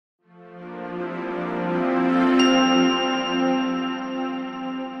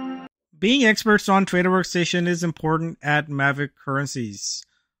Being experts on Trader WorkStation is important at Mavic Currencies.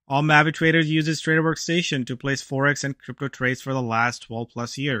 All Mavic traders uses Trader WorkStation to place Forex and crypto trades for the last 12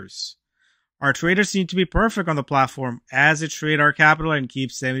 plus years. Our traders need to be perfect on the platform as they trade our capital and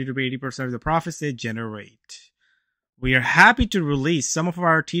keep 70 to 80% of the profits they generate. We are happy to release some of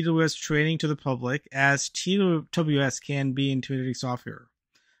our TWS training to the public, as TWS can be intimidating software.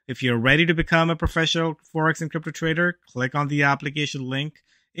 If you're ready to become a professional Forex and crypto trader, click on the application link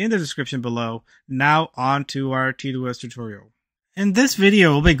in the description below. Now on to our TWS tutorial. In this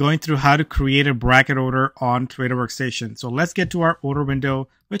video, we'll be going through how to create a bracket order on Trader WorkStation. So let's get to our order window,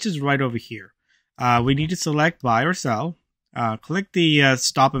 which is right over here. We need to select buy or sell. Click the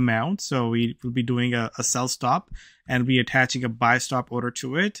stop amount. So we will be doing a sell stop and be attaching a buy stop order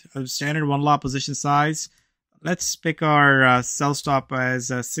to it. A standard one lot position size. Let's pick our sell stop as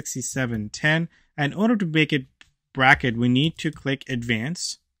 67.10. And in order to make it bracket, we need to click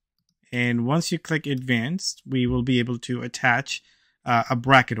advanced. And once you click advanced, we will be able to attach a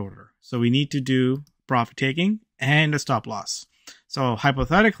bracket order. So we need to do profit taking and a stop loss. So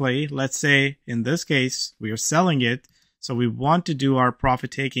hypothetically, let's say in this case, we are selling it. So we want to do our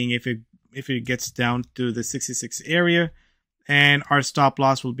profit taking if it gets down to the 66 area. And our stop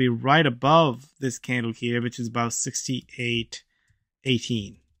loss will be right above this candle here, which is about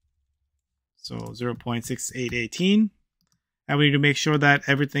 68.18. So 0.6818. And we need to make sure that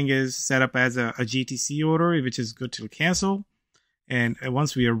everything is set up as a GTC order, which is good to cancel. And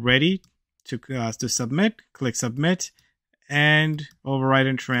once we are ready to submit, click submit and override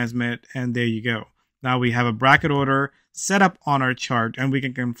and transmit. And there you go. Now we have a bracket order set up on our chart, and we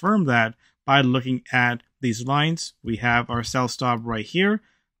can confirm that by looking at these lines. We have our sell stop right here.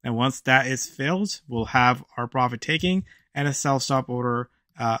 And once that is filled, we'll have our profit taking and a sell stop order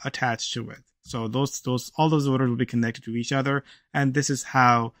attached to it. So all those orders will be connected to each other, and this is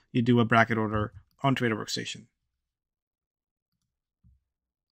how you do a bracket order on Trader WorkStation.